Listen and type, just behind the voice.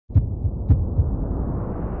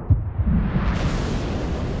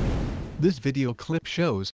This video clip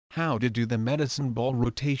shows how to do the medicine ball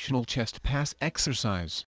rotational chest pass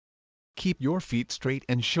exercise. Keep your feet straight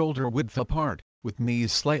and shoulder width apart, with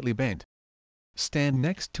knees slightly bent. Stand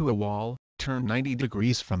next to a wall, turn 90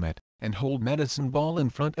 degrees from it, and hold medicine ball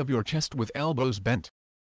in front of your chest with elbows bent.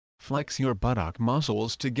 Flex your buttock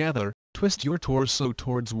muscles together, twist your torso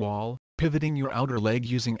towards wall, pivoting your outer leg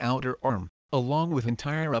using outer arm, along with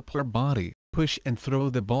entire upper body. Push and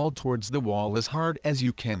throw the ball towards the wall as hard as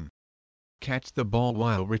you can. Catch the ball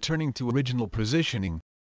while returning to original positioning.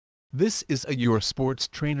 This is a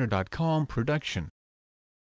yoursportstrainer.com production.